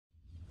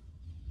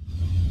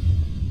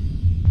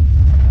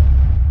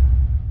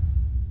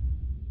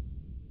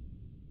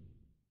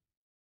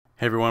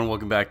Hey everyone,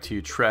 welcome back to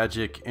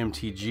Tragic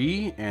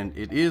MTG, and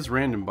it is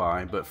random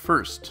buy, but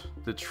first,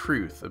 the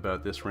truth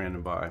about this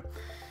random buy.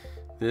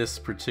 This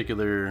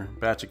particular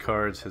batch of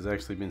cards has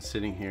actually been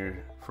sitting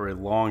here for a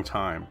long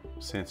time,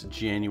 since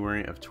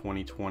January of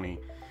 2020,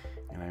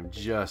 and I'm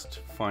just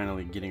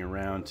finally getting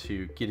around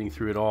to getting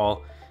through it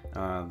all.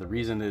 The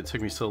reason that it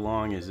took me so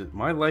long is that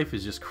my life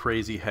is just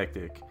crazy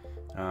hectic.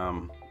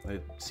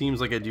 It seems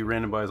like I do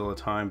random buys all the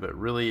time, but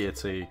really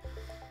it's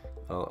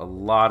a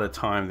lot of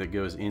time that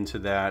goes into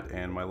that,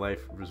 and my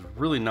life was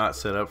really not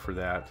set up for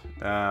that.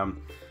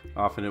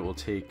 Often it will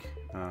take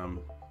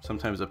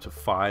sometimes up to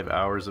 5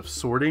 hours of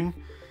sorting,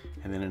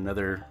 and then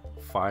another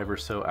 5 or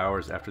so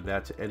hours after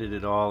that to edit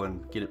it all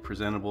and get it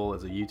presentable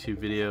as a YouTube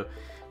video.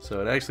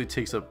 So it actually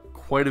takes up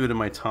quite a bit of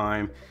my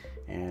time,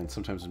 and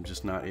sometimes I'm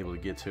just not able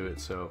to get to it.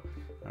 So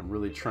I'm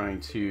really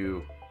trying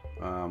to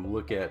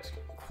look at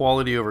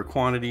quality over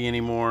quantity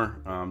anymore.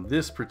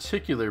 This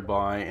particular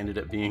buy ended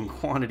up being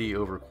quantity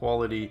over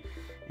quality,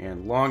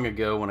 and long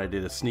ago when I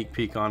did a sneak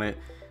peek on it,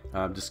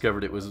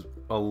 discovered it was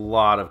a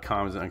lot of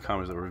commons and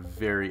uncommons that were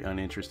very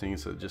uninteresting,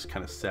 so it just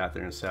kind of sat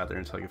there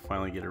until I could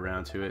finally get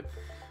around to it.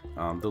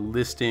 The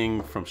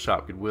listing from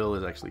Shop Goodwill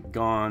is actually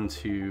gone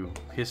to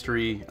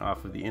history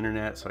off of the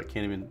internet, so I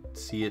can't even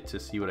see it to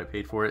see what I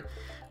paid for it.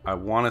 I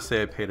want to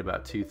say I paid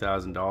about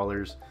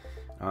 $2,000.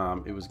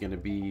 It was going to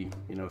be,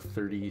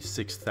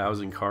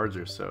 36,000 cards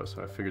or so,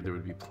 so I figured there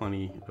would be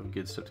plenty of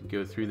good stuff to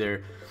go through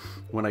there.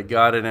 When I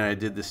got it and I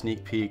did the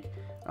sneak peek,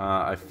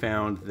 I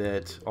found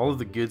that all of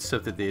the good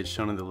stuff that they had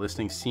shown in the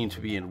listing seemed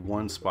to be in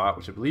one spot,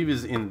 which I believe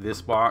is in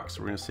this box.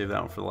 We're going to save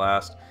that one for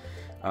last.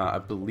 I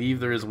believe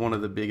there is one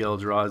of the big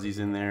Eldrazi's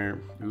in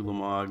there,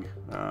 Ulamog,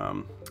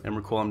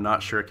 Emrakul, I'm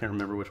not sure, I can't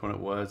remember which one it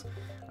was.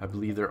 I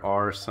believe there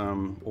are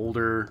some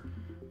older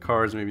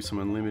cards, maybe some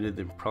unlimited.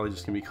 They're probably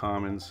just gonna be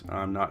commons,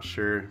 I'm not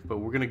sure, but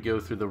we're gonna go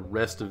through the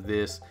rest of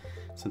this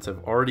since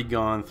I've already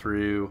gone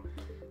through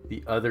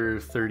the other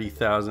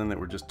 30,000 that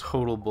were just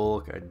total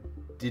bulk. I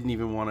didn't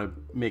even want to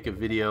make a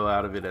video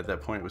out of it at that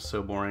point. It was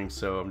so boring,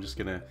 so I'm just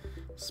gonna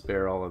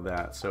spare all of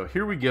that. So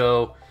here we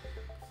go,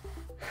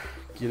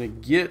 gonna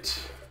get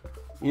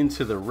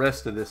into the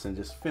rest of this and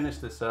just finish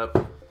this up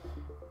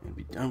and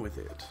be done with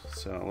it.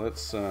 So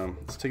let's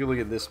take a look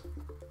at this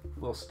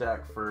little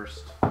stack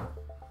first.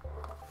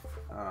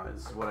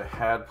 This is what I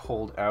had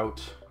pulled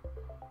out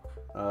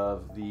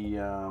of the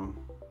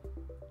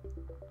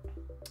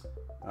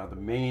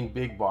main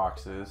big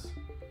boxes,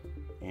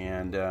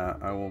 and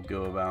I will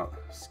go about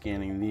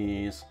scanning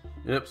these.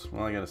 Oops,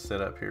 well, I gotta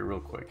set up here real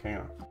quick, hang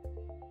on.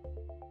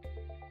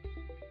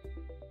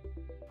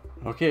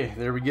 Okay,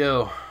 there we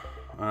go.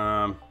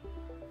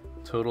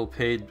 Total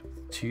paid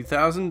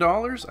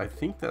 $2,000. I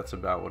think that's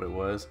about what it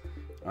was.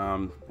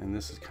 And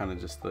this is kind of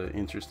just the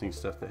interesting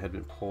stuff that had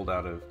been pulled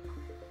out of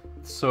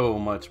so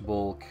much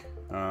bulk.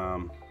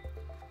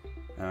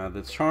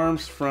 The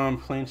charms from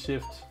Plane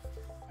Shift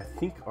I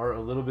think are a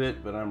little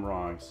bit, but I'm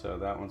wrong, so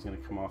that one's going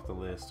to come off the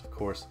list. Of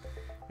course,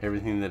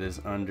 everything that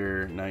is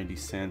under 90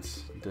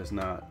 cents does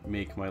not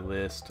make my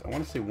list. I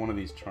want to say one of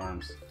these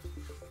charms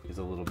is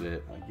a little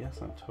bit. I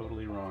guess I'm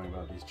totally wrong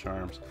about these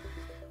charms,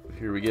 but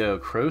here we go.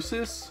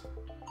 Croesus,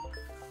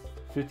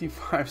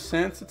 55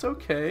 cents. It's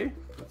okay,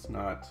 it's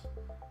not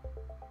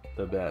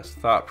the best.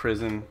 Thought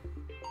Prison,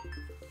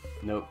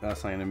 nope,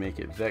 that's not going to make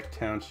it. Vec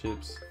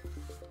Townships,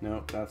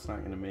 nope, that's not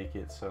going to make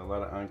it. So a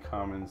lot of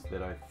uncommons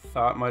that I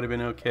thought might have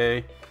been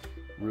okay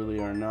really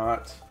are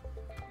not.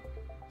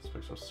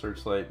 Special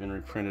Searchlight been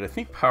reprinted. I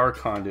think Power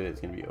Conduit is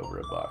going to be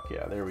over $1.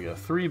 Yeah, there we go.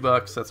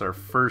 $3. That's our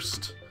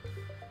first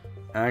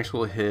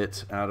actual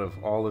hit out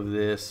of all of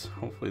this.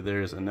 Hopefully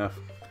there's enough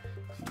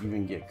to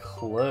even get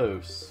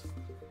close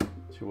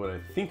to what I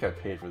think I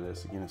paid for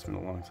this. Again, it's been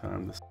a long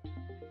time.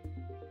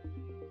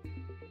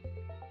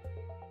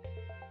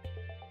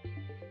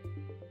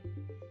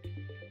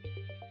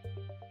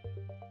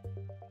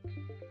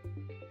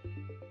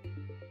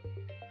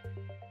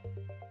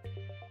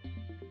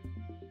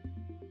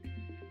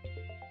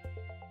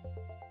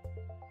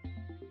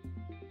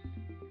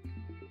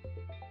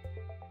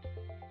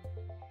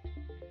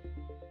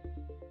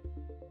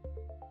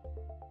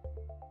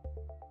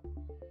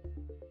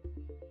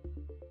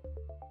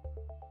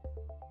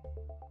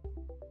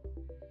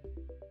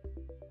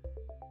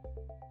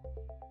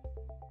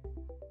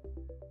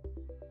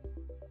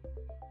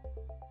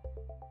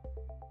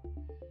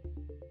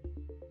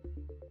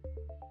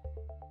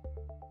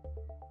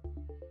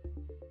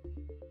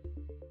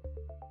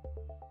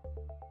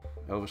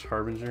 Elvish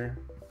Harbinger,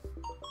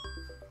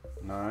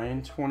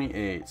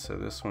 928. So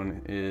this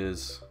one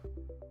is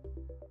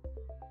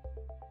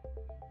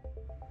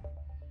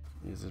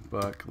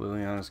 $1.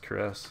 Liliana's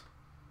Caress,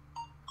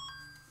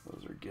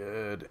 those are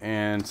good.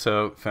 And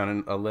so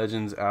found a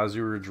Legends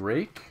Azure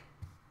Drake,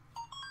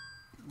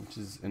 which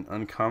is an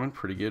uncommon,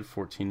 pretty good,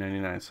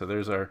 $14.99. So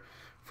there's our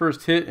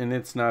first hit, and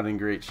it's not in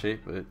great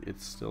shape, but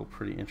it's still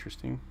pretty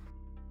interesting.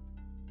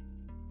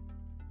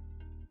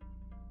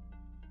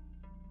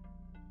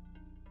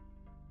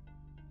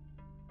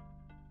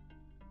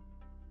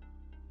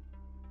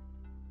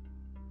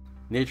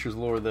 Nature's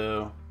Lore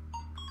though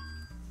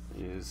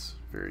is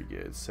very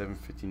good.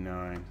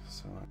 7.59.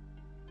 So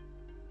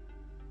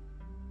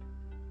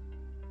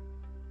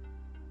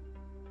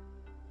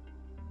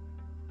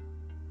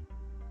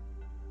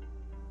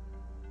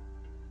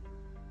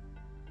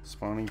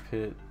Spawning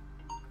Pit.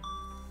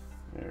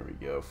 There we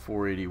go.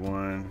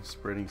 481.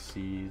 Spreading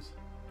Seas.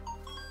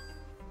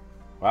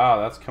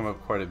 Wow, that's come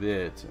up quite a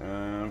bit.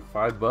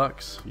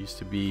 $5 used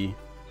to be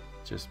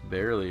just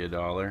barely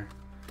 $1.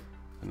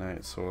 The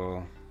Night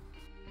Soil.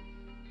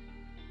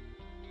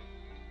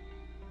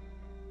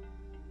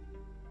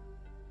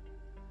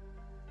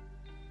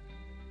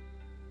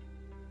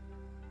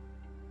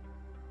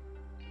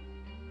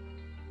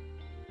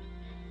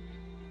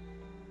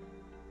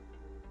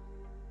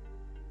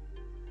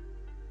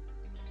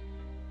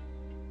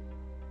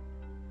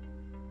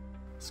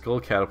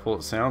 Skull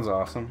Catapult sounds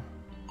awesome.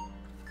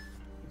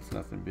 It's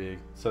nothing big.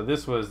 So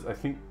this was, I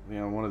think, you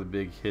know, one of the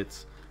big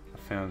hits. I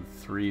found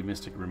 3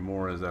 Mystic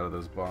Remoras out of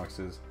those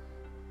boxes.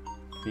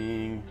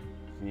 Bing,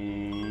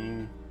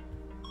 bing,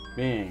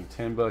 bing.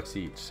 $10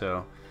 each.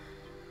 So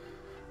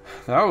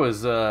that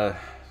was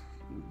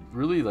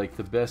really like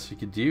the best you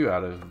could do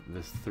out of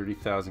this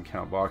 30,000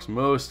 count box.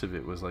 Most of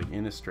it was like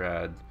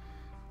Innistrad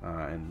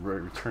and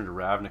Return to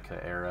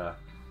Ravnica era.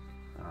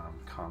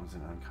 Commons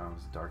and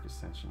uncommons, Dark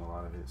Ascension, a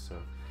lot of it. So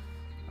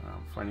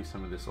finding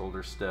some of this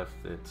older stuff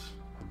that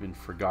had been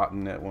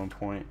forgotten at one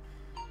point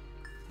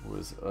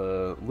was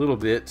a little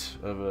bit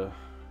of a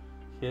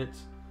hit,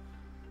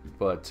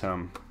 but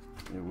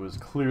it was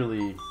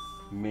clearly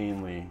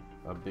mainly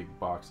a big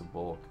box of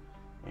bulk,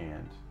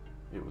 and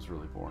it was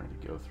really boring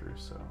to go through.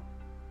 So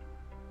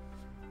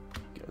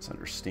you guys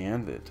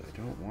understand that I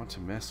don't want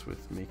to mess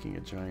with making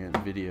a giant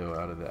video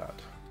out of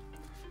that.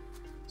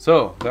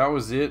 So that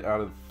was it. Out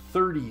of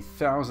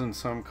 30,000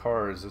 some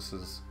cards, this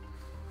is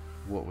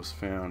what was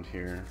found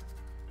here.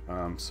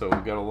 So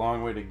we've got a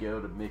long way to go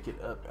to make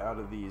it up out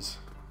of these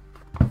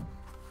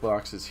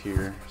boxes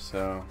here.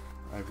 So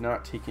I've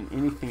not taken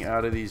anything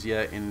out of these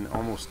yet in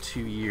almost 2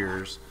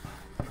 years.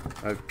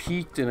 I've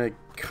peeked and I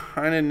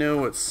kind of know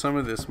what some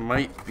of this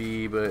might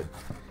be, but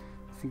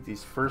I think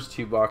these first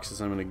 2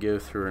 boxes I'm going to go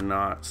through are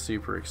not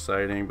super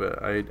exciting,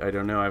 but I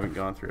don't know. I haven't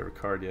gone through every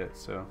card yet.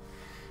 So,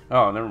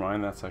 oh, never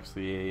mind. That's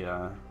actually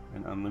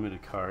an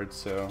unlimited card,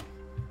 so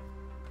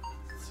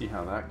let's see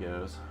how that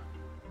goes.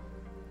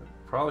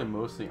 Probably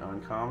mostly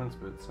uncommons,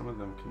 but some of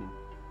them can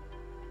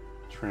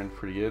trend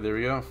pretty good. There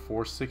we go,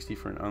 460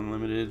 for an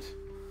unlimited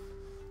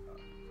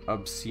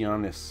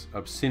Obsidious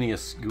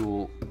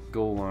Golem.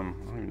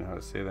 I don't even know how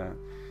to say that.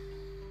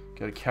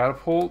 Got a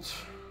Catapult.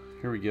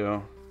 Here we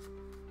go.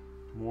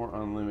 More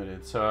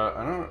unlimited. So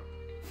I don't,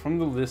 from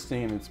the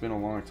listing, and it's been a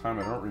long time,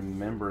 I don't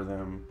remember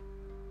them.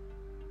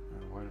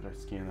 Why did I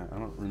scan that? I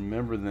don't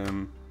remember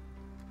them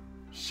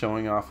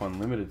showing off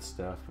unlimited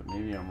stuff, but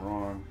maybe I'm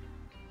wrong.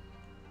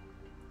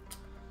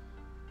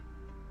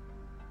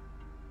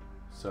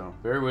 So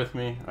bear with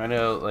me. I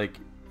know, like,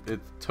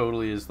 it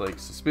totally is like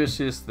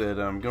suspicious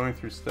that I'm going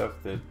through stuff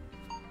that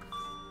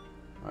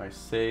I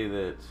say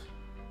that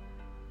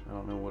I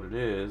don't know what it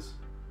is,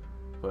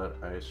 but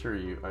I assure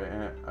you I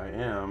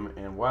am.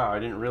 And wow, I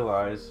didn't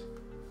realize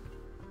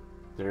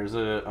there's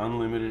a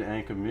unlimited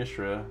Anka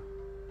Mishra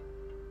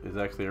is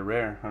actually a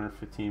rare,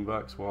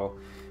 $115. Well,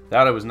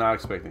 that I was not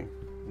expecting.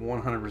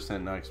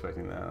 100% not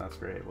expecting that. That's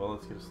great. Well,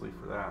 let's get to sleep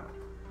for that.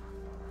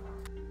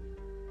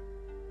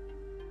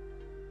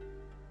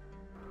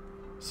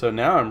 So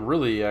now I'm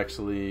really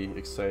actually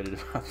excited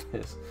about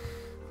this.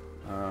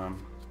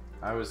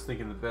 I was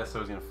thinking the best I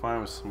was going to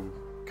find was some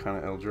kind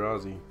of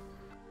Eldrazi.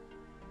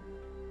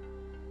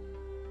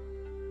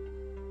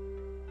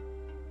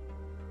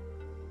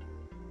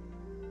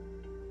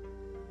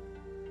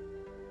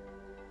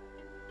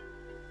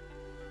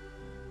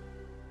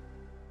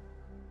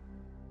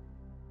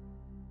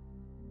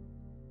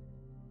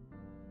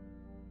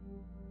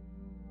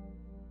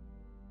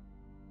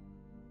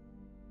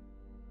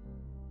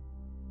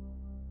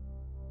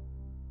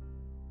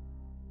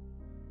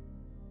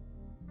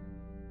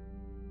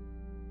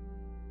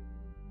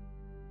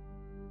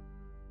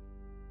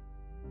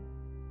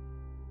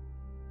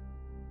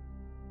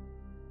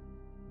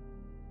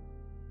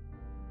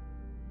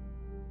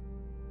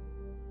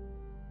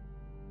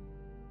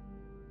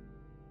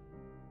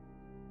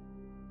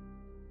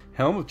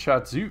 Helm of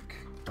Chatzuk,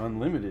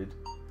 unlimited.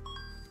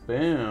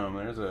 Bam,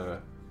 there's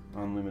a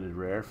unlimited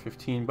rare,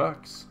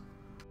 $15.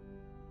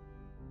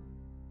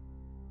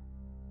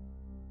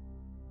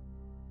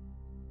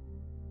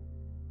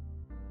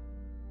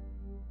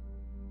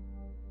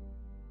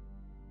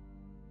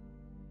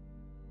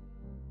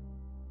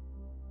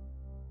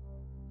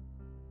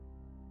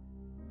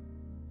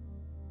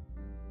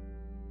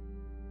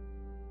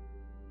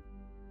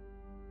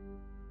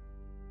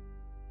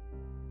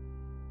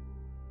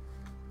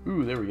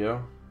 Ooh, there we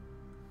go.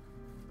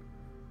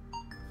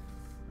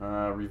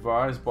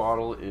 Revised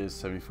bottle is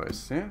 75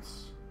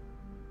 cents.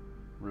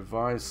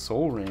 Revised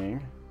Soul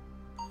Ring,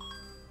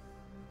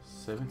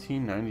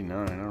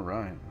 $17.99. All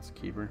right, let's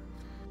keep her.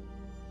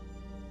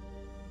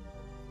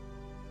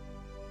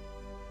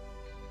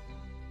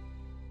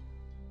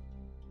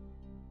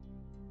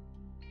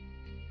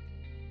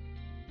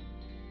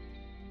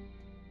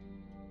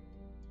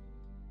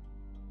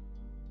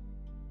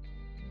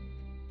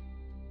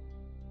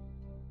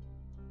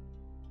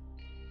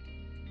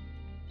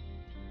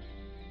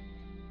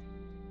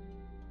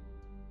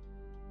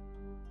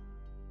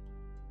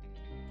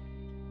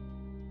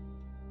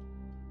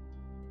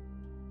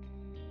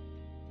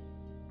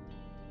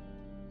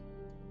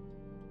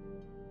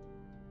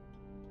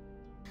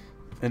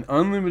 An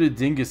unlimited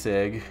dingus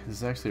egg. This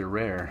is actually a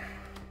rare.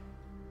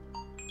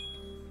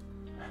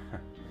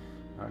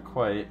 Not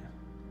quite.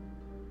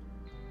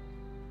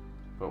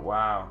 But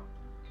wow.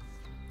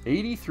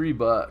 83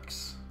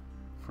 bucks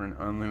for an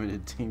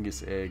unlimited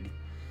dingus egg.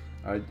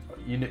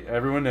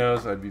 Everyone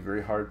knows I'd be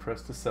very hard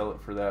pressed to sell it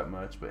for that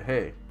much, but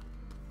hey,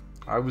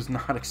 I was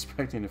not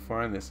expecting to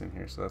find this in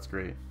here, so that's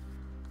great.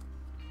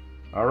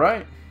 All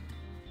right,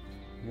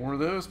 more of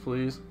those,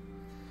 please.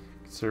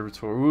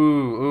 Conservatory,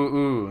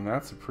 ooh, and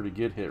that's a pretty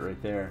good hit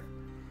right there.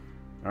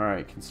 All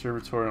right,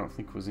 Conservatory, I don't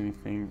think was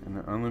anything, and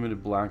the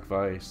unlimited Black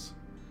Vice,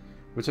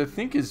 which I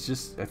think it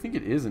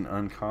is an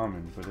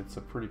uncommon, but it's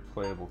a pretty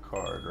playable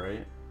card,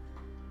 right?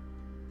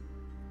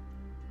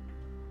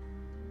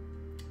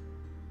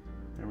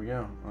 There we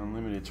go.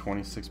 Unlimited,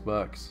 26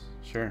 bucks.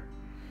 Sure.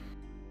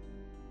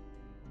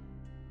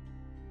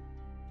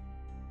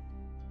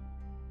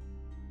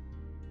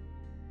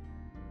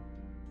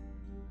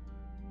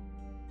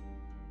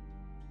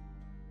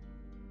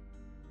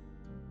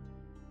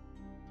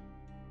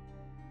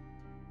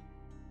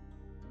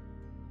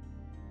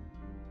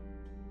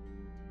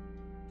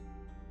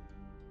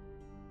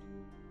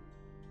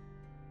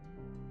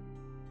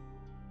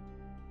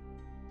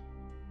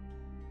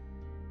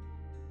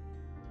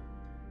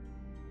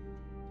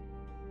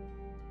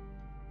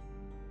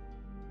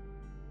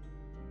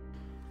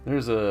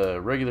 There's a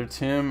regular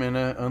Tim and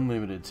an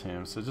unlimited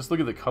Tim. So just look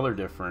at the color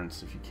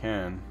difference if you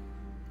can.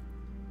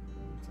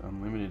 It's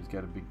unlimited's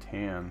got a big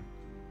tan.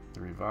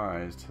 The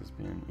revised has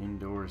been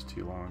indoors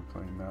too long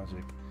playing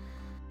Magic.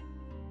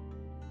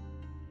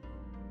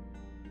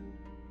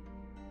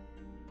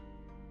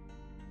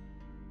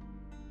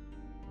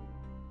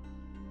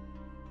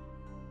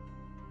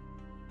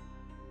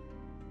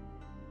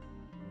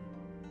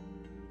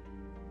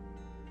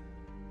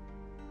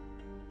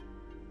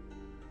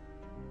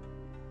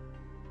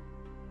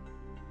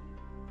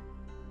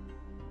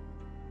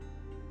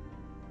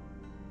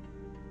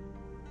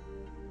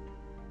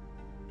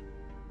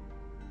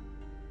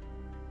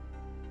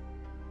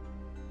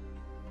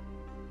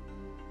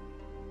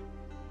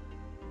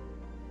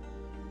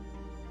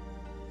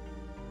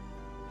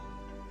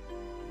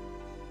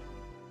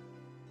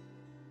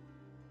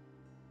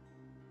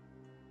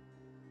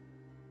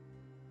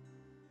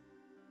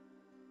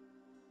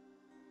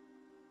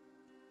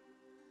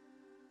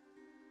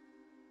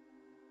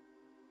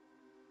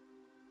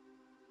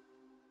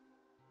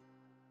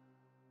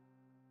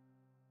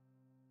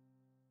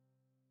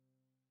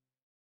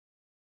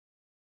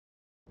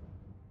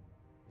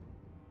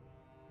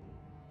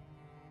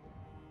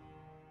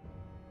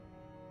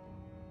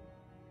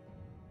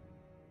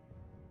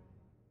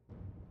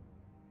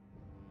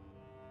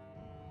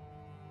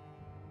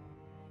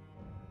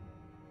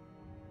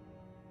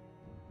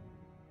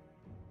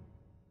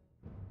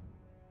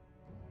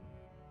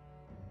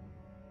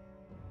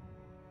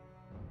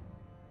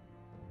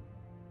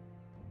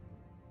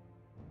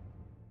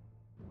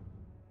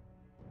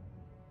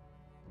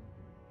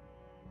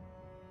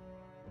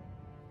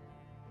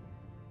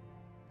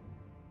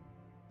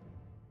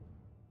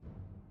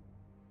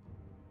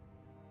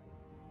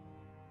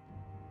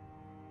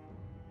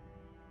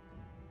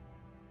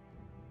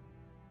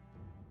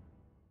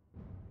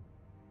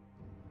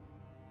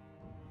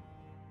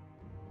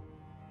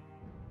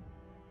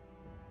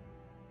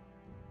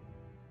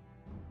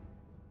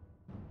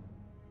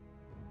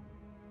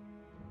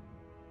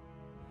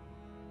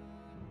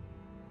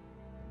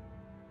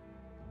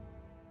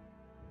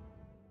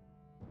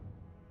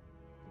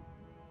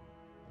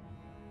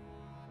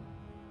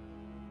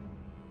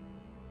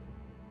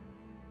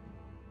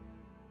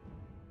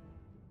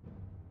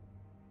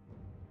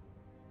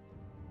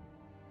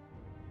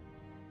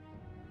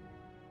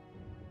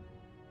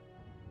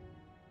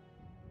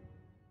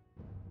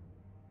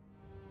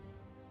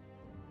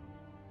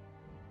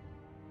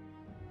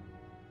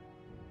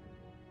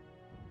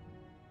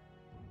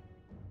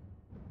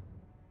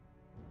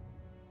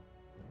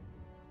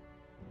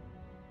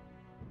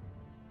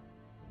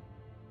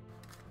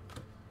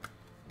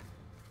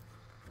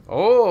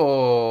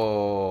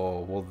 Oh,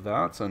 well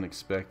that's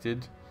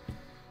unexpected.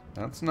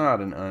 That's not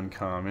an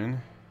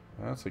uncommon.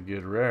 That's a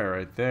good rare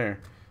right there.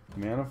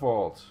 Mana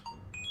Vault.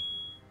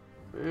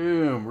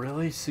 Boom,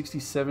 really?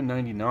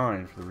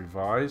 $67.99 for the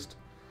revised?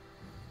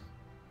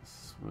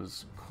 This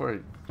was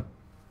quite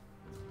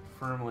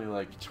firmly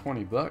like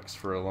 20 bucks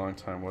for a long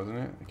time, wasn't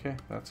it? Okay,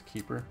 that's a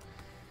keeper.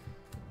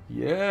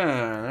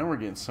 Yeah, now we're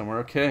getting somewhere.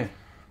 Okay,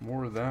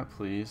 more of that,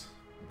 please.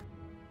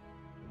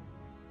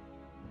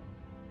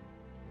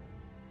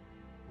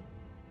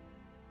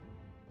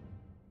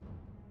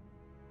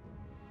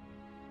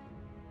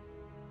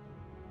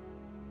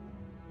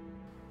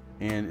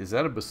 And is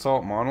that a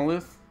basalt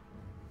monolith?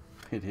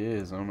 It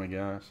is. Oh my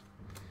gosh.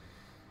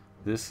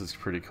 This is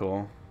pretty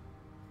cool.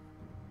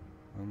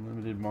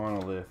 Unlimited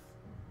monolith.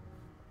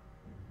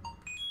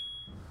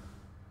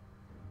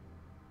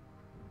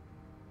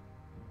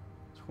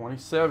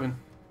 $27.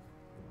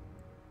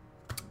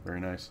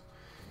 Very nice.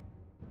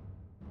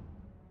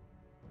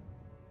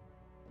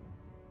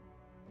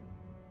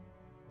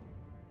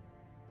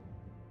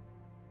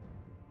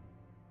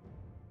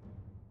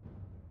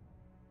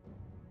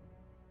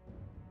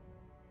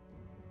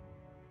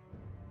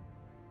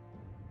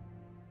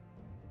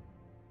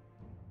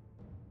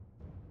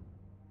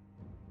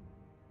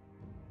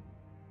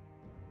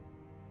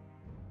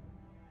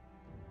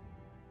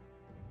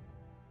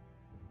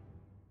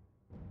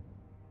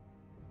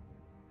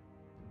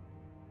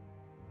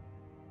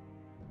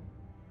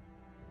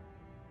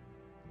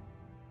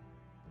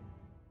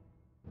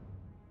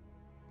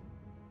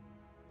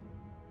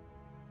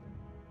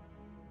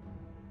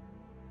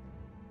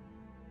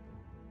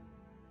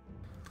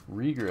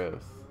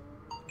 Regrowth.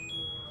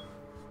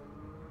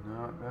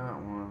 Not that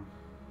one.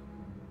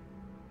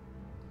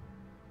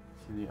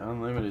 See the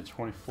unlimited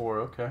 24,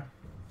 okay.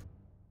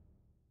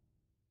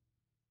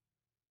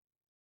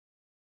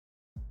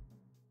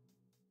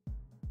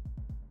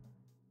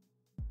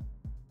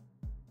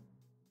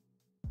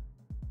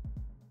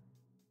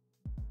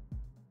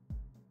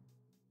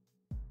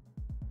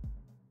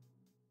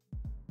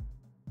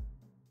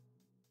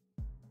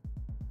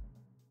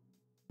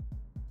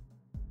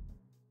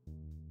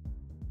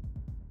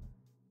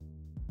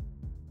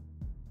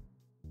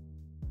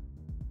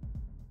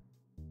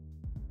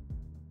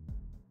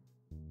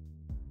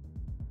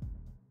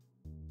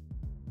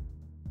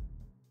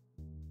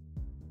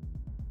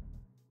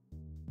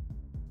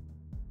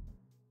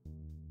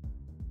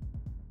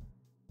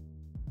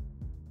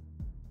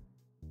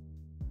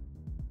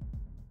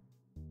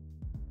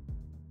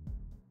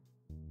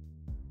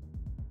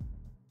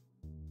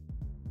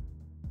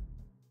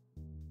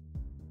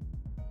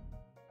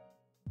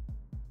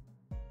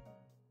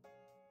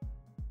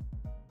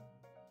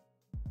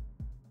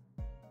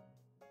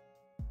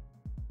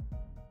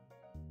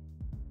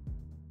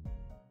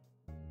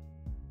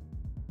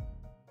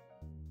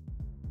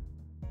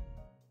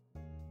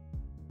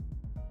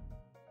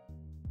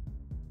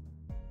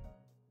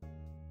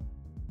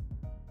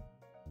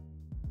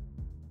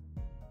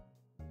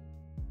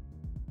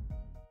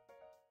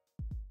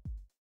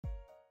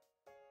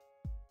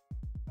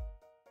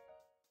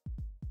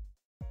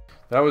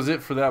 That was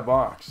it for that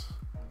box.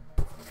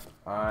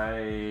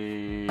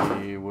 I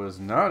was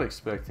not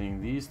expecting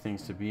these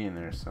things to be in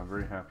there, so I'm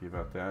very happy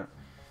about that.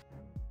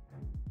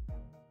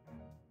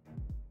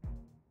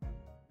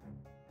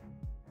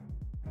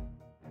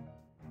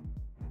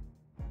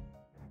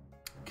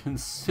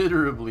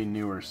 Considerably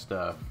newer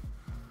stuff.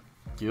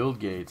 Guild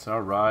Gates,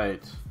 all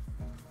right.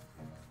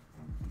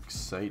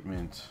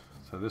 Excitement.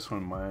 So this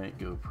one might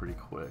go pretty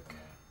quick.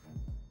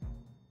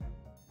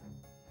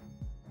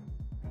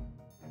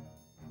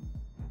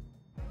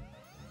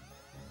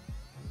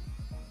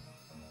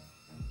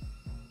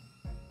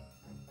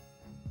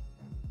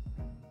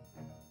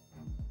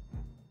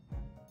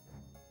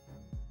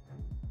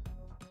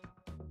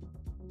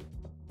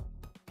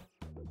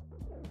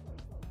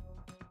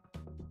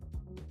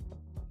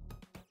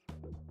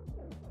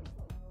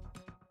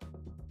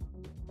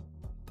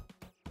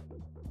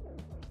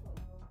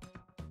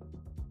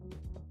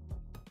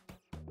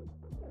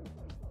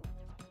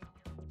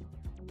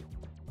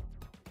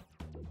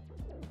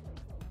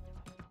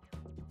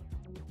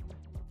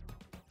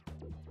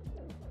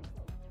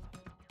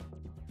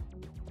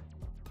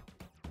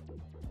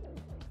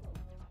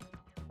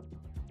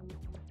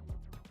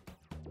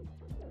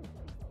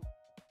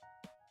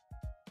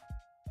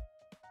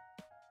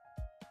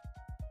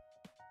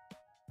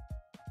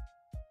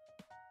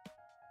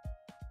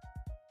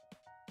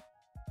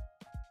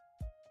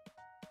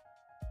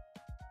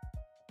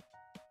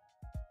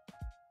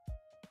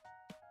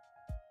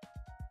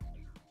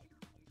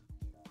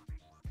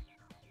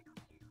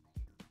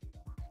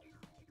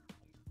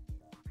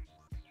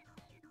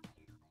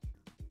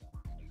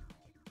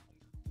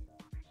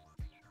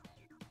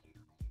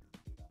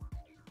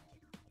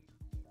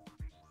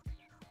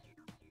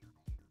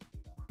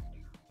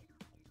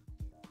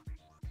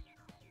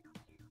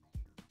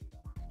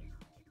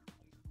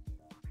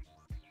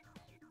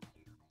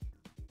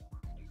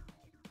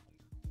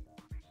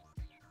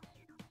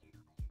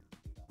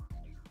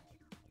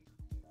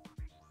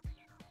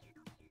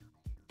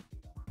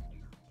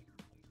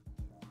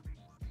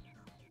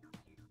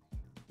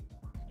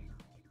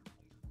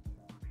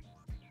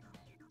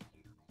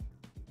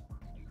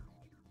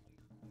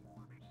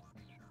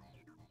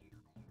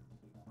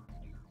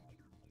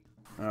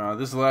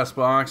 This is the last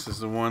box. This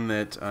is the one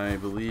that I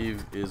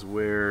believe is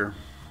where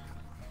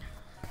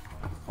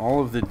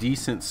all of the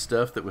decent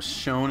stuff that was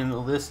shown in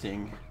the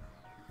listing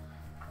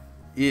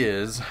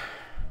is.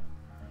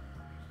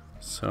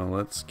 So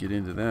let's get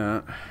into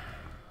that.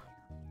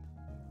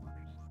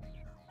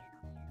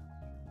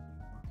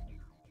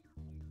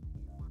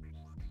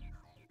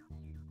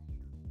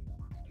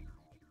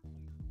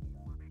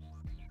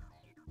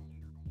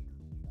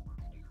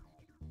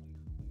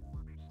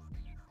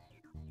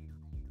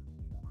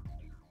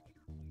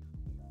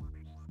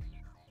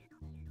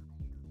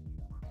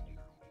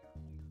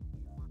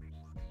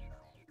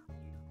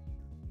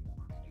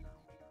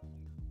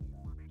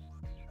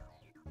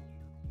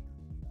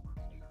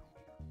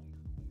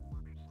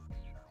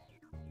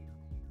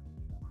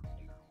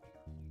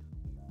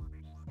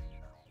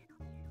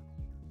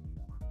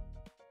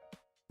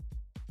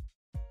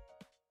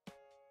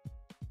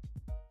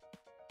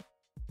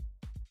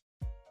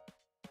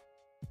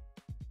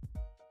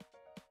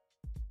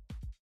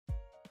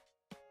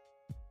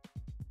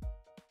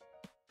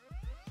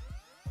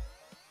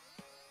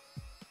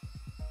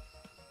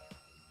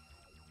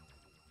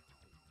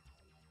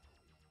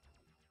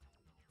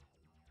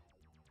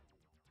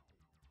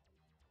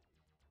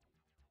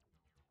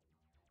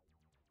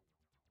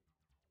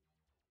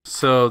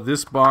 So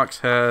this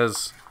box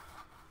has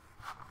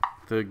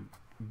the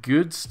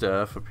good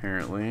stuff,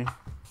 apparently.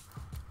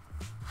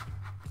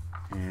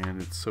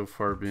 and it's so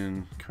far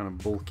been kind of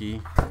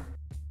bulky.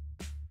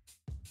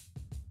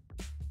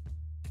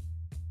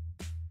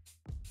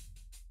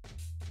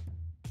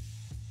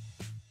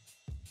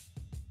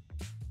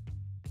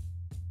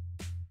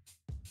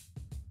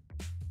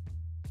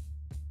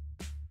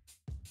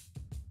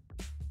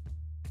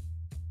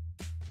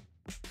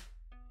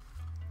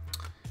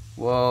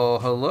 Well,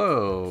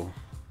 hello.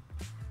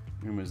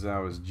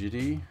 Umezawa's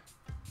Jitty.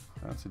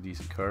 That's a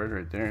decent card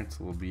right there. It's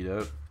a little beat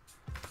up.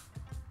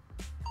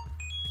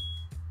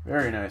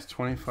 Very nice.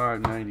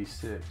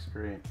 25.96.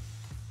 Great.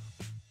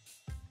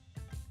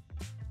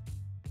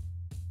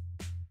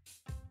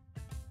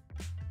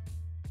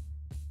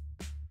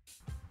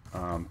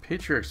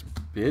 Patriarch's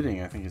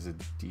Bidding, I think, is a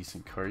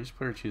decent card. Each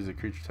player chooses a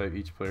creature type.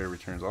 Each player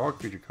returns all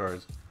creature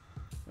cards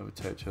of a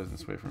type chosen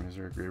this way from his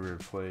or her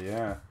graveyard to play.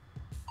 Yeah.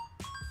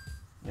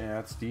 Yeah,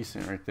 that's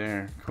decent right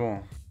there.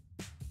 Cool.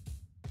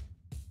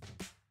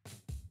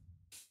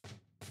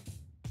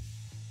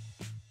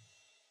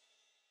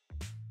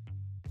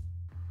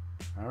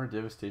 Our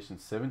Devastation,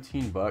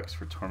 17 bucks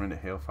for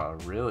Tormented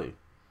Hailfire. Really?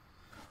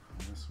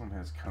 This one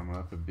has come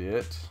up a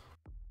bit.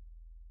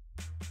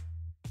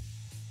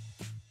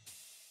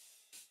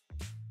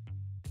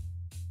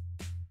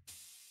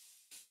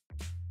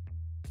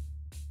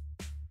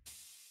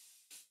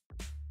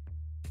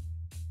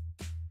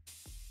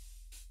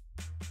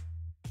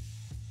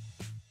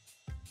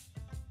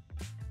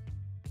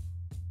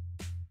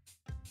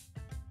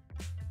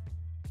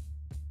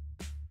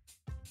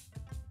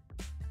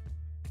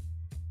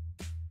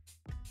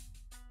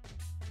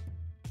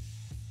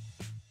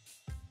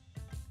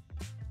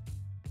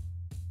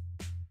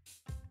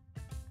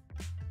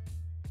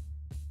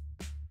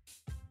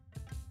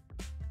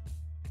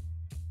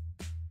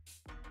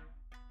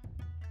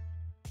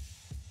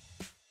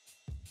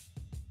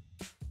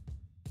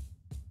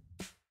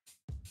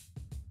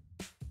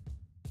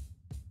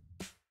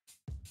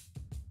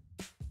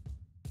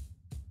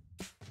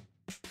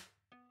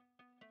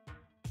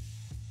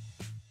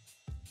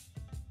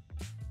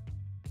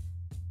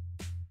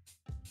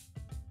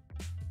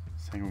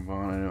 Second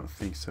one, I don't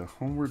think so.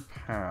 Homeward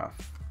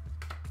Path.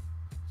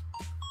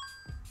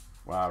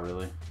 Wow,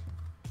 really?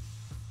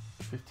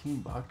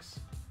 15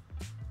 bucks?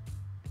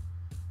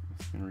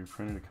 It's been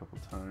reprinted a couple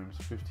times.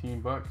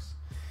 15 bucks.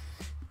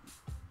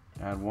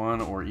 Add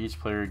one, or each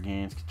player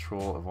gains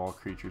control of all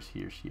creatures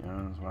he or she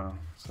owns. Wow,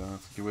 so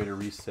that's a good way to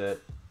reset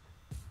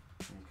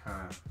and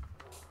kind of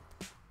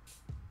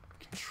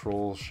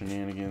control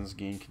shenanigans,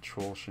 gain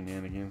control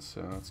shenanigans.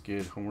 So that's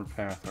good. Homeward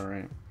Path, all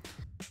right.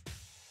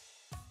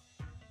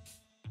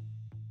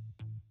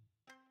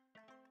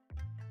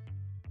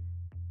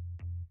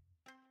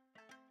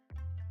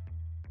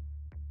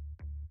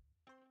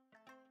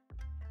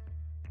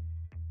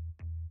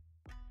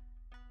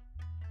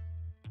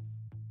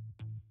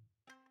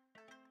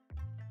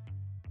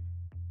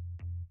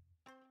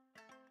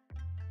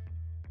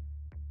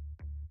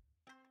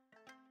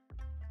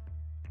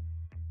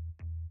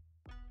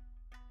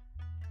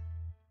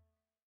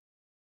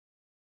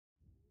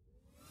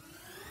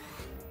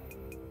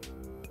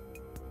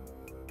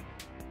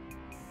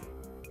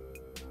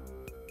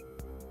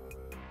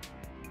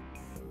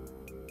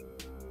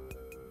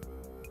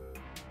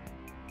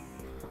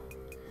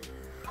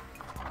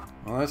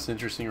 Well, that's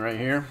interesting right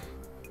here.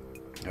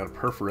 Got a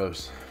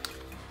Perforos.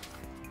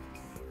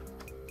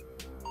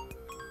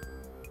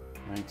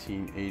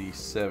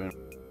 1987.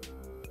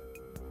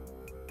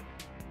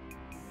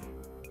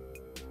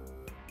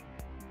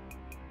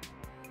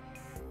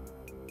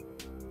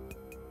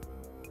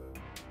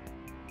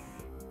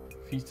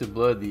 Feast of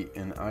Blood,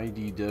 an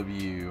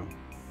IDW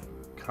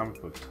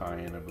comic book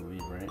tie-in, I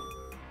believe, right?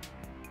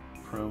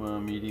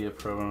 Promo, media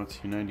promo,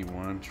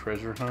 $2.91.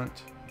 Treasure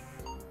Hunt.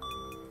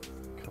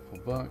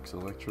 Bucks.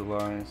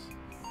 Electrolyze.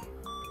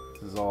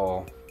 This is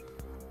all,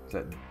 is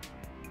that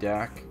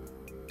DAC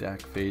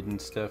Faden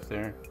stuff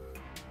there.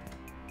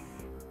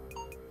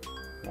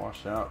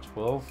 Wash out.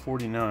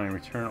 $12.49.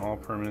 Return all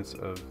permanents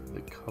of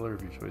the color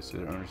of your choice. I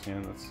don't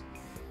understand. That's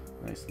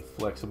nice and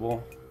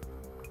flexible.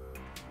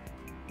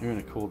 Doing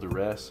a cool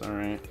duress. All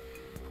right.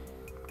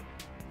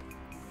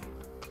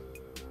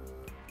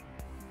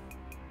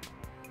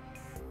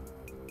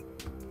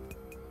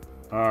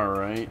 All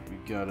right. We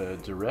got a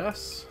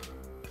duress.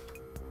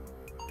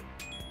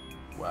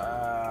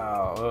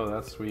 Wow, oh,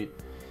 that's sweet.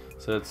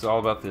 So it's all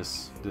about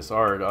this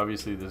art.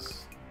 Obviously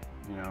this,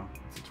 you know,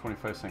 it's a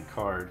 25-cent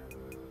card.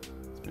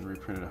 It's been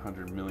reprinted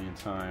 100 million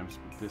times.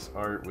 But this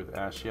art with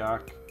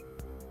Ashiok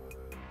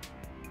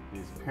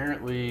is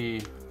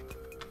apparently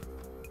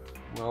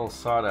well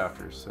sought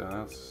after, so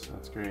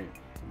that's great.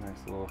 Nice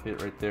little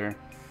hit right there.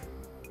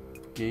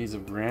 Gaze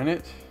of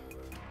Granite.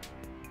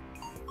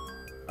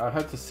 I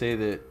have to say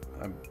that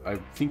I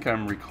think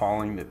I'm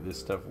recalling that this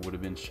stuff would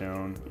have been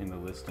shown in the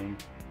listing.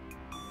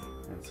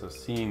 And so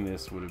seeing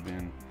this would have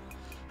been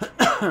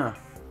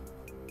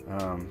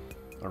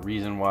a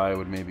reason why I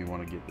would maybe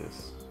want to get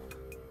this.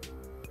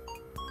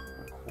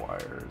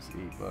 Acquires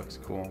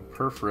 $8. Cool.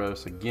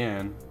 Perforos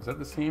again. Is that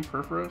the same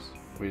Perforos?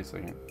 Wait a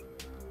second.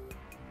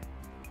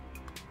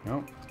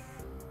 Nope.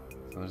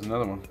 So there's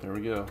another one. There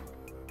we go.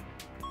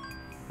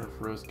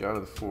 Perforos, God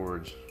of the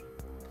Forge.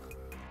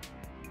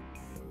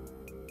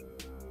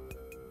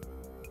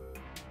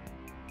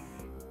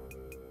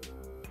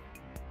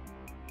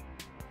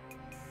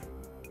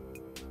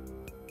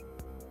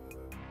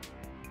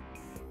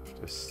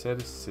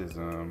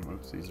 Asceticism.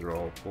 Oops, these are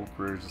all bulk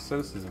rares.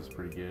 Asceticism is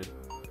pretty good.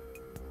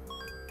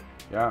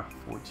 Yeah,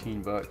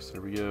 14 bucks.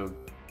 There we go.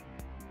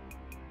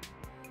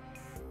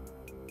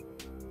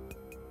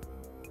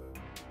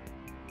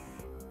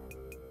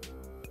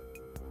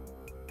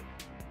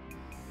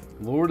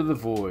 Lord of the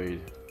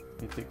Void.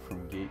 Mythic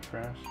from Gate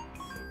Crash.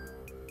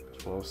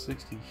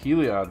 1260.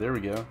 Heliod. There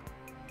we go.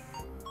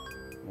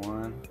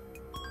 1,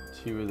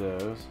 2 of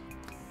those.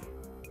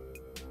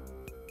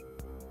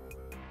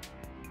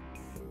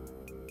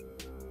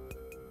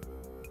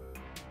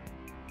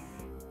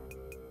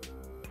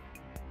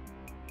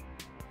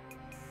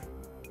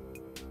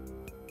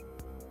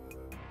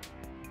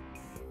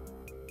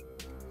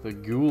 The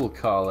Ghoul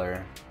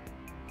Collar.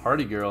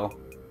 Party Girl.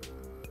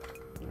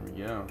 There we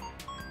go.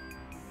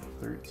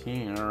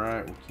 13.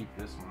 Alright, we'll keep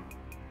this one.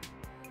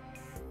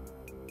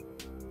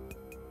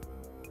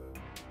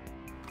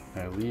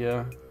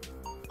 Aliyah.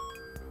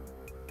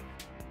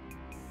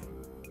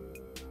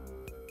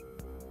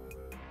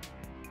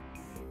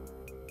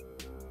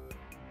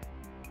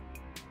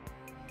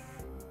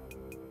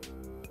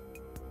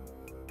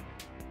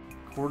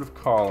 Court of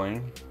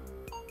Calling.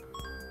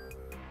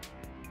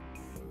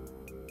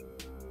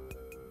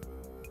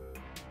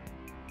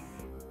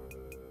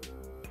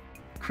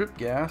 Crypt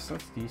Gas,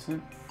 that's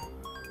decent.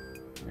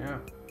 Yeah.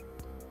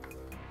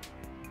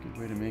 Good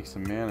way to make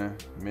some mana.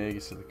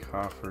 Magus of the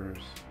Coffers.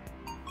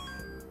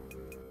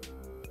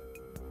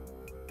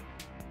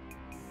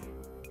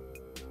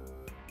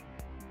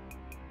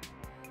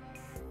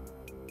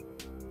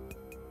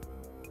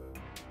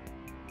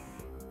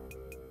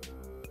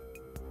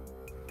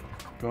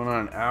 Going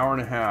on an hour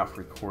and a half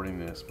recording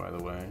this, by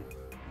the way,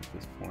 at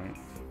this point.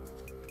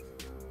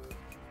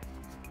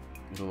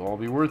 It'll all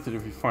be worth it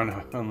if we find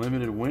an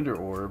unlimited Winter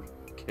Orb.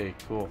 Okay,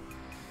 cool.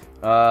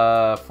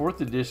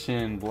 4th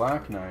edition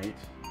Black Knight.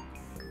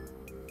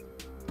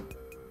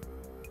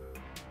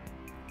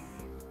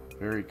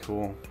 Very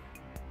cool.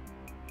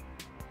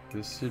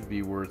 This should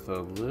be worth a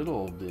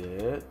little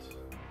bit.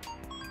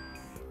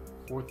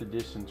 4th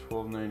edition,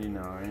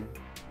 $12.99.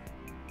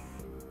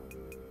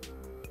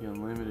 The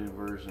unlimited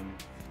version,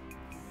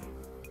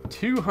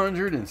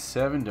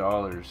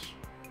 $207.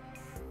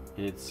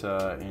 It's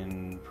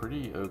in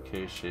pretty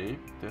okay shape.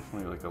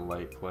 Definitely like a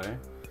light play.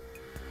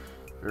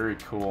 Very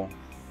cool.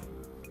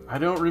 I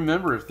don't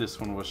remember if this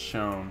one was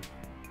shown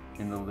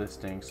in the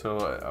listing,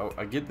 so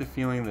I get the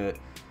feeling that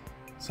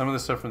some of the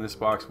stuff from this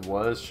box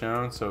was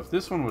shown. So if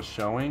this one was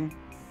showing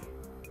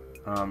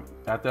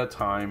at that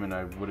time, and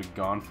I would have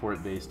gone for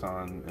it based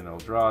on an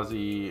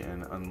Eldrazi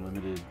and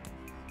unlimited,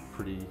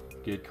 pretty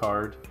good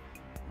card,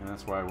 and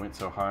that's why I went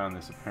so high on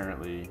this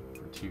apparently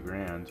for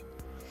 $2,000.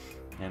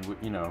 And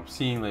you know,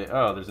 seeing that,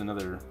 oh, there's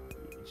another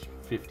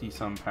 50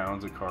 some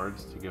pounds of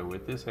cards to go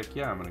with this, heck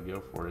yeah, I'm gonna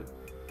go for it.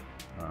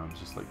 It's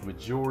just like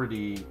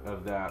majority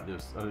of that,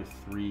 those other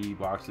 3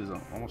 boxes,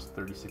 almost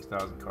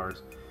 36,000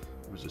 cards,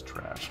 it was just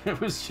trash. It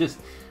was just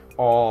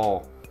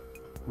all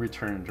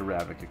returned to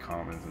Ravnica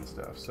Commons and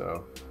stuff.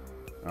 So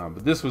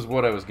but this was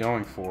what I was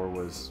going for,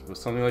 was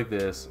something like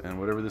this and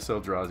whatever this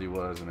Eldrazi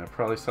was. And I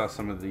probably saw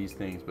some of these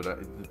things, but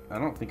I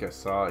don't think I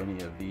saw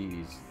any of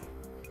these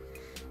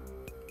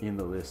in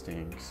the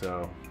listing.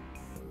 So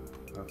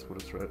that's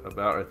what it's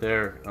about right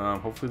there.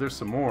 Hopefully there's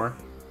some more.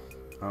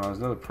 There's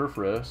another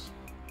Perforos.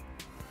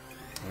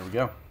 There we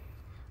go.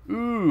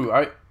 Ooh,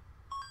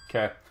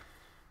 okay.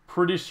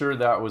 Pretty sure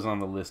that was on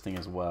the listing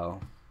as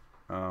well.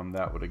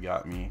 That would have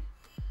got me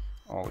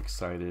all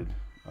excited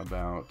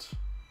about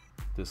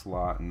this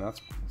lot, and that's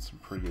some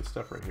pretty good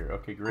stuff right here.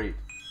 Okay, great.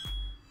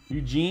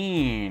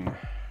 Eugene.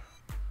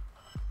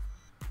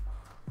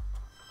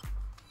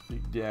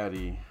 Big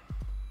Daddy.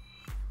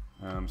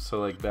 So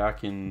like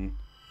back in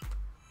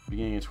the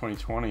beginning of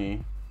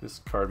 2020, this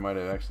card might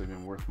have actually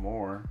been worth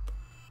more.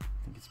 I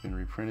think it's been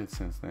reprinted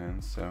since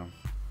then. So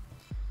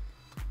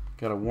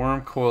got a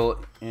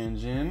Wormcoil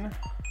Engine,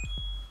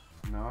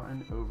 not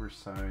an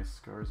oversized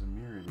Scars of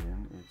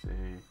Mirrodin. It's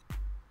a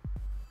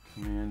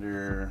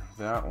Commander,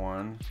 that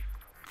one,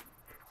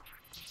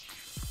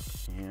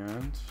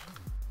 and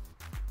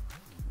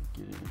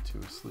get it into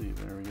a sleeve.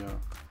 There we go.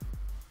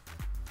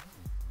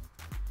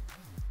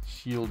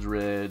 Shield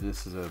Red.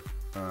 This is a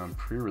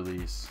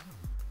pre-release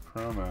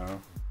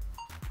promo.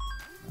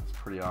 That's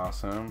pretty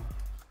awesome.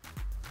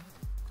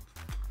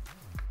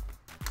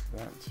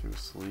 That to a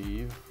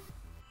sleeve.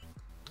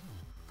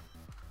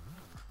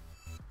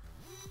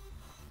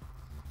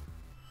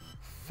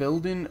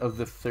 Felden of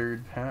the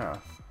Third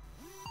Path.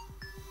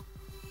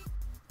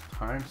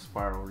 Time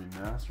Spiral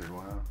Remastered.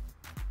 Wow.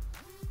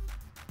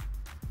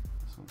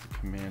 This one's a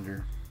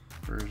Commander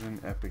version.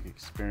 Epic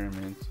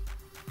Experiment.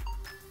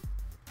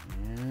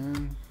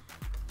 And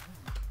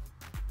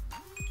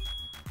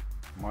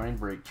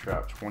Mindbreak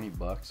Trap, 20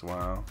 bucks.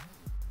 Wow.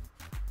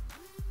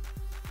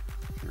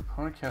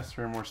 want to cast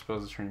 3 or more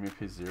spells this turn. You may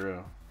pay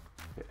 0.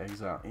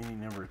 Exile any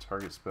number of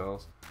target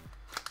spells.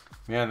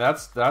 Man,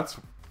 that's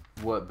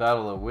what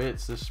Battle of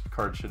Wits. This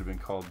card should have been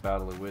called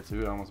Battle of Wits.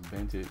 Ooh, I almost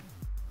bent it.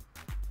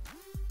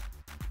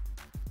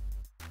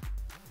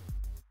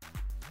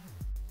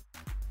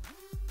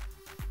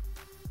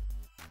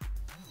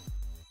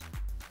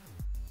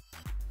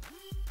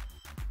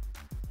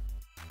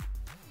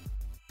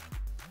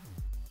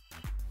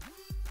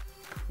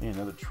 And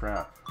another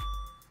trap.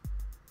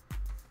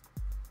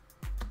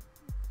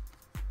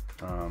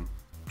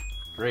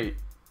 Great.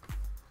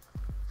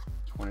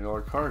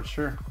 $20 card,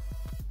 sure.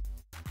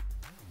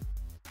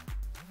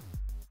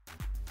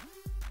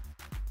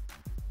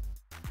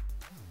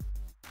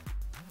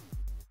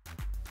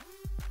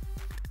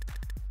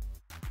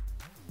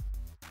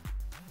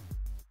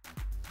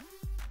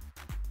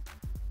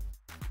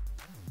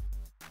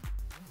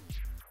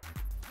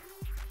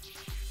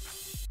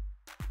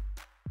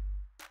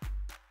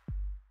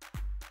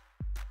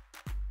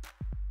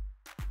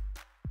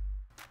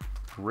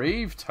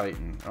 Grave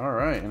Titan, all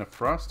right, and a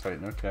Frost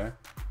Titan, okay.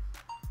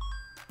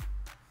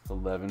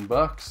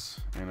 $11,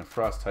 and a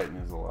Frost Titan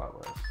is a lot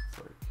less. It's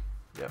like,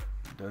 yep,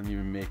 doesn't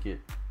even make it.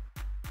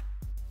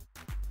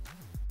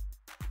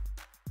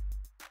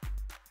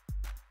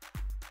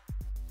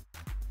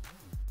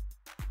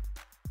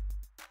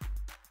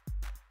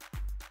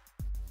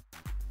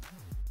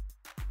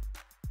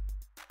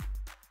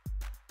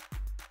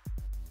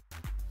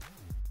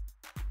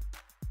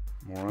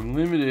 More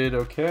unlimited,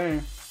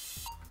 okay.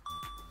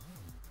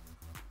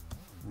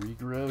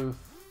 Regrowth.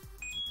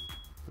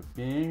 But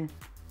Bing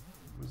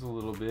was a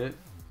little bit.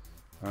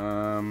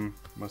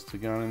 Must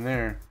have gone in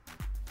there.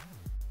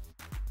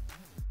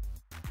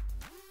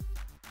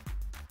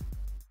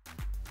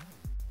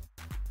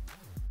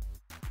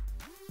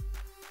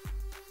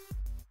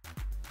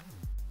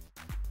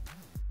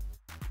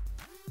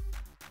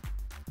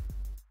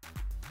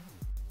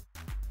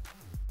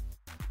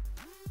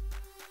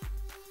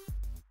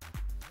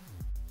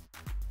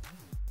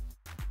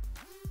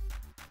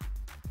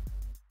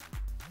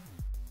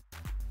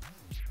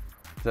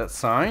 Is that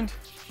signed?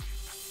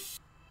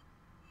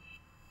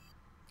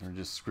 Or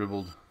just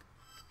scribbled?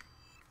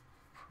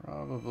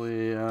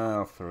 Probably,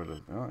 I'll throw it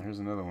up. Oh, here's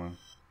another one.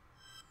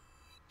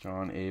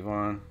 John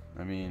Avon.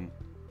 I mean,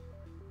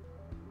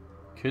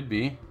 could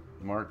be.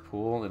 Mark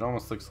Poole. It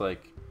almost looks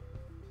like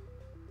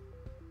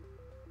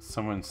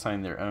someone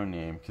signed their own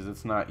name, because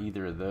it's not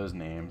either of those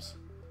names.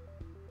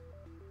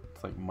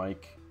 It's like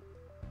Mike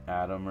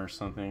Adam or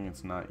something.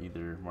 It's not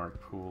either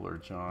Mark Poole or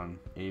John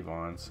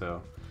Avon,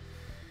 so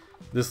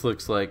this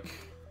looks like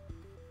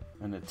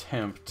an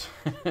attempt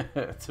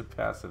to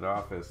pass it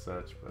off as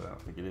such, but I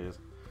don't think it is.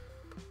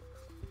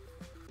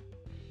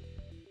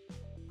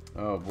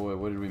 Oh boy,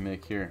 what did we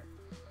make here?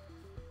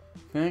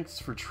 Thanks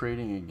for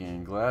trading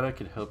again. Glad I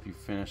could help you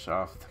finish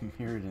off the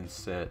Mirrodin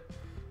set.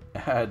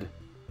 Add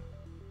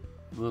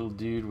little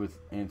dude with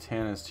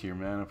antennas to your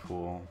mana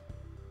pool.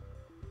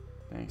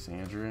 Thanks,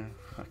 Andrew.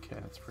 Okay,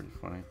 that's pretty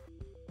funny.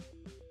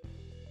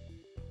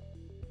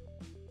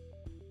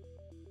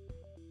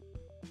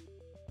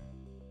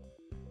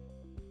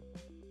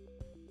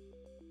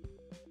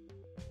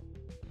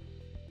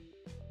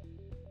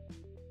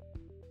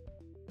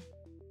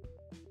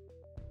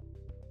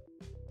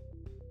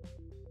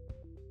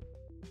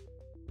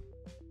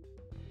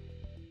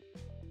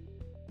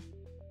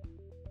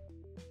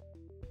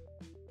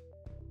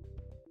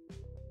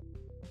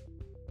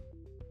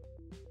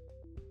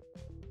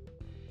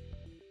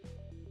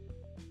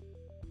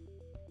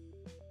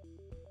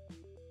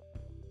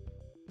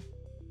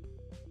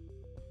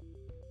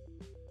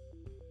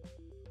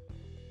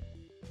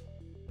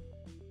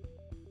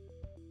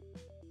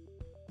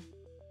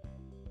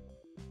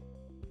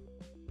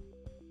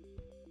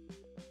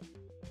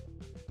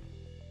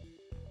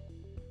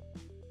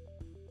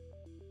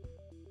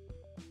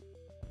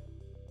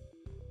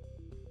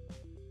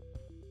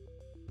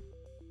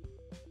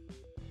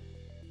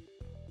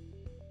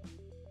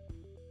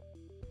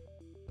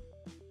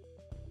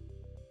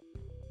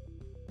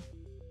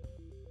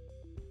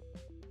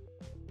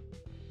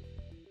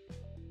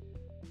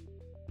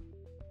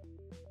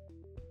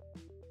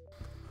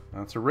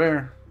 That's a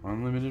rare,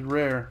 unlimited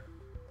rare.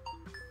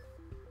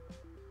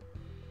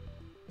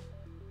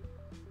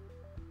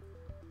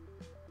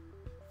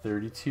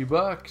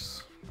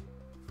 $32.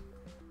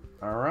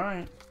 All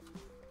right.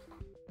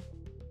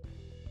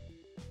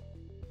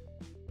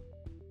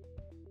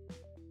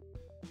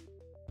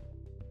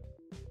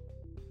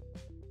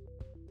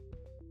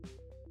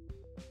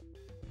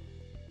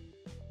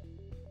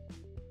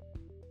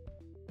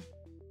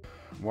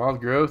 Wild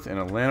Growth and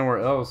a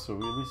Llanowar Elves, so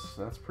at least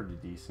that's pretty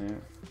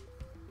decent.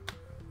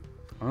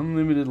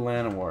 Unlimited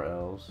Llanowar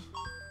Elves.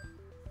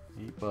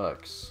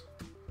 $8.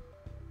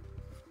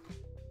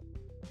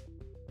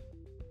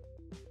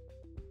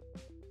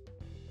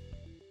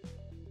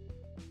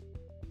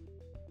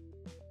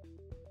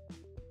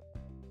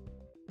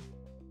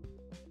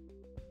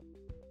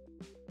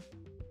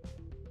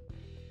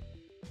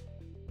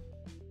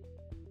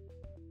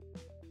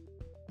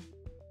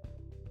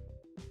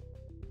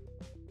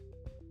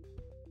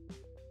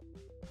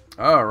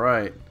 All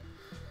right,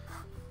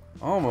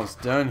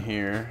 almost done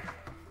here.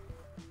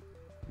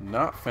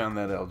 Not found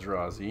that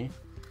Eldrazi,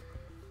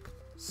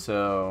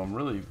 so I'm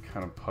really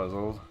kind of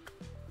puzzled.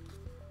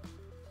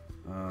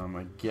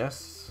 I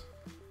guess,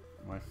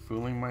 am I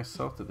fooling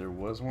myself that there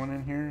was one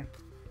in here?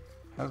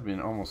 It has been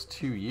almost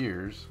 2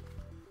 years.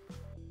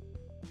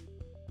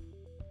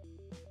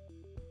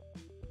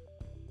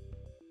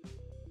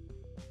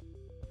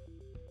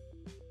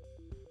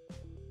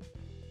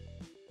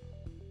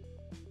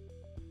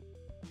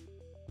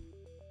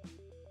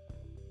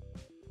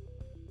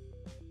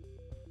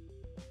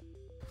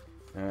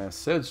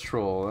 Sedge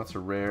Troll, that's a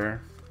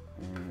rare,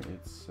 and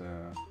it's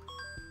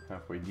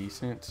halfway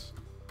decent.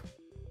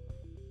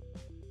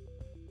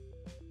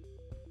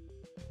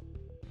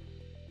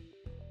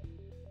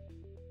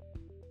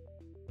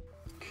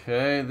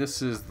 Okay,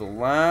 this is the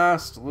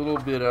last little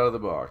bit out of the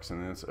box,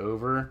 and then it's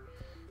over.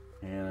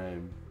 And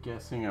I'm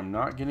guessing I'm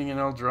not getting an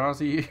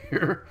Eldrazi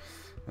here.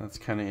 That's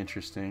kind of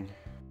interesting.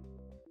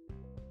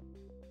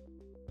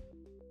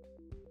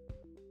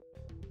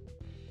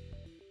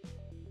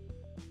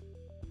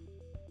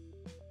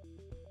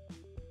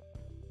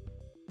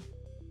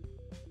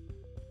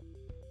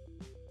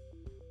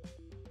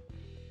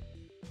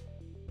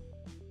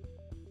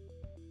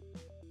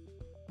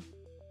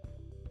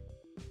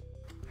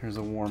 Here's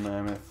a War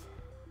Mammoth.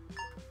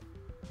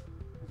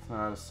 It's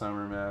not a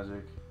Summer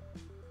Magic.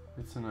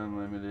 It's an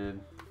unlimited.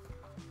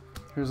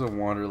 Here's a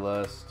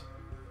Wanderlust.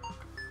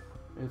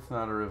 It's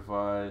not a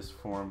revised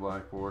foreign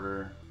black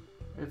border.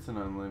 It's an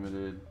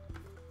unlimited.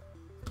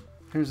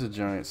 Here's a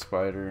Giant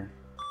Spider.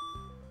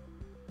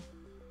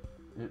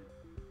 It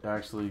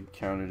actually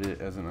counted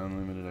it as an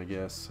unlimited, I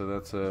guess. So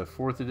that's a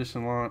 4th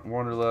edition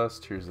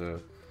Wanderlust. Here's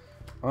a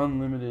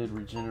unlimited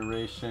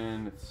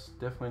Regeneration. It's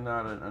definitely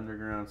not an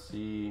Underground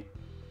Sea.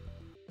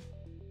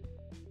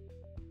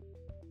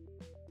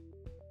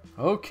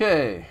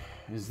 Okay,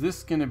 is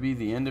this going to be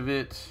the end of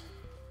it?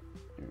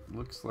 It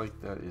looks like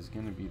that is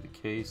going to be the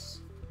case.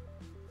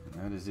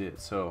 And that is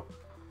it. So,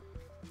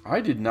 I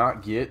did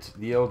not get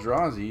the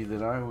Eldrazi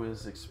that I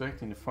was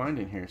expecting to find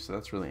in here. So,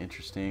 that's really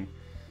interesting.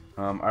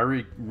 I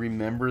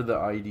remember the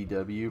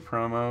IDW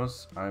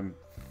promos.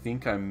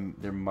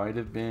 There might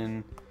have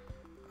been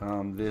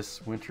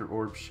this Winter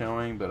Orb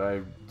showing. But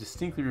I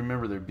distinctly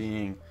remember there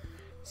being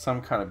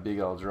some kind of big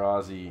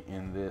Eldrazi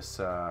in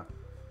this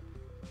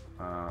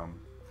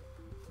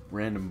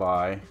random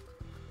buy,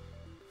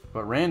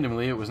 but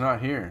randomly it was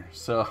not here,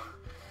 so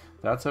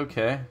that's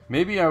okay.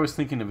 Maybe I was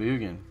thinking of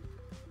Ugin.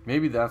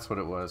 Maybe that's what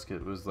it was, 'cause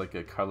it was like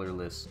a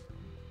colorless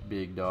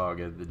big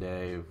dog of the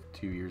day of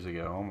 2 years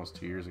ago, almost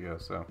 2 years ago.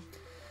 So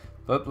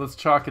let's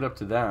chalk it up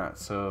to that.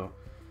 So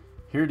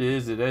here it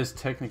is. It is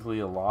technically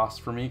a loss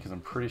for me because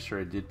I'm pretty sure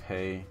I did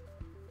pay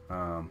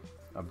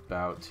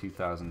about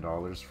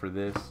 $2,000 for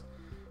this.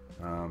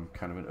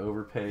 Kind of an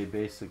overpay.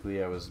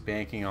 Basically, I was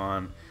banking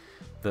on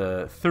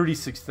the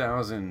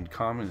 36,000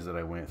 commons that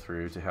I went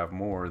through to have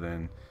more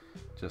than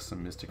just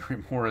some Mystic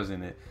Remoras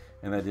in it,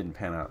 and that didn't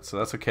pan out, so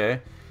that's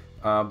okay.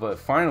 But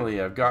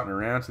finally I've gotten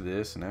around to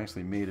this and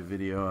actually made a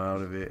video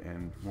out of it,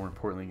 and more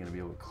importantly going to be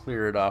able to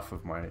clear it off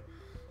of my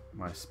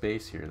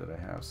space here that I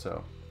have.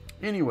 So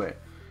anyway,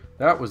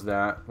 that was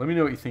that. Let me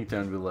know what you think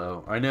down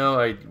below. I know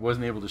I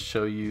wasn't able to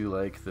show you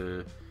like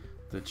the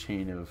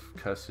chain of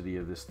custody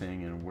of this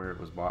thing and where it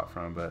was bought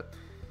from, but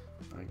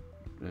I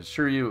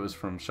assure you it was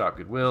from Shop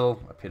Goodwill.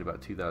 I paid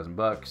about 2,000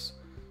 bucks.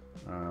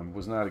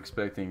 Was not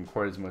expecting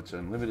quite as much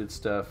unlimited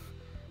stuff,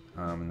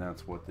 and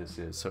that's what this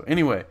is. So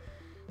anyway,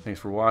 thanks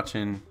for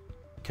watching.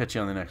 Catch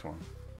you on the next one.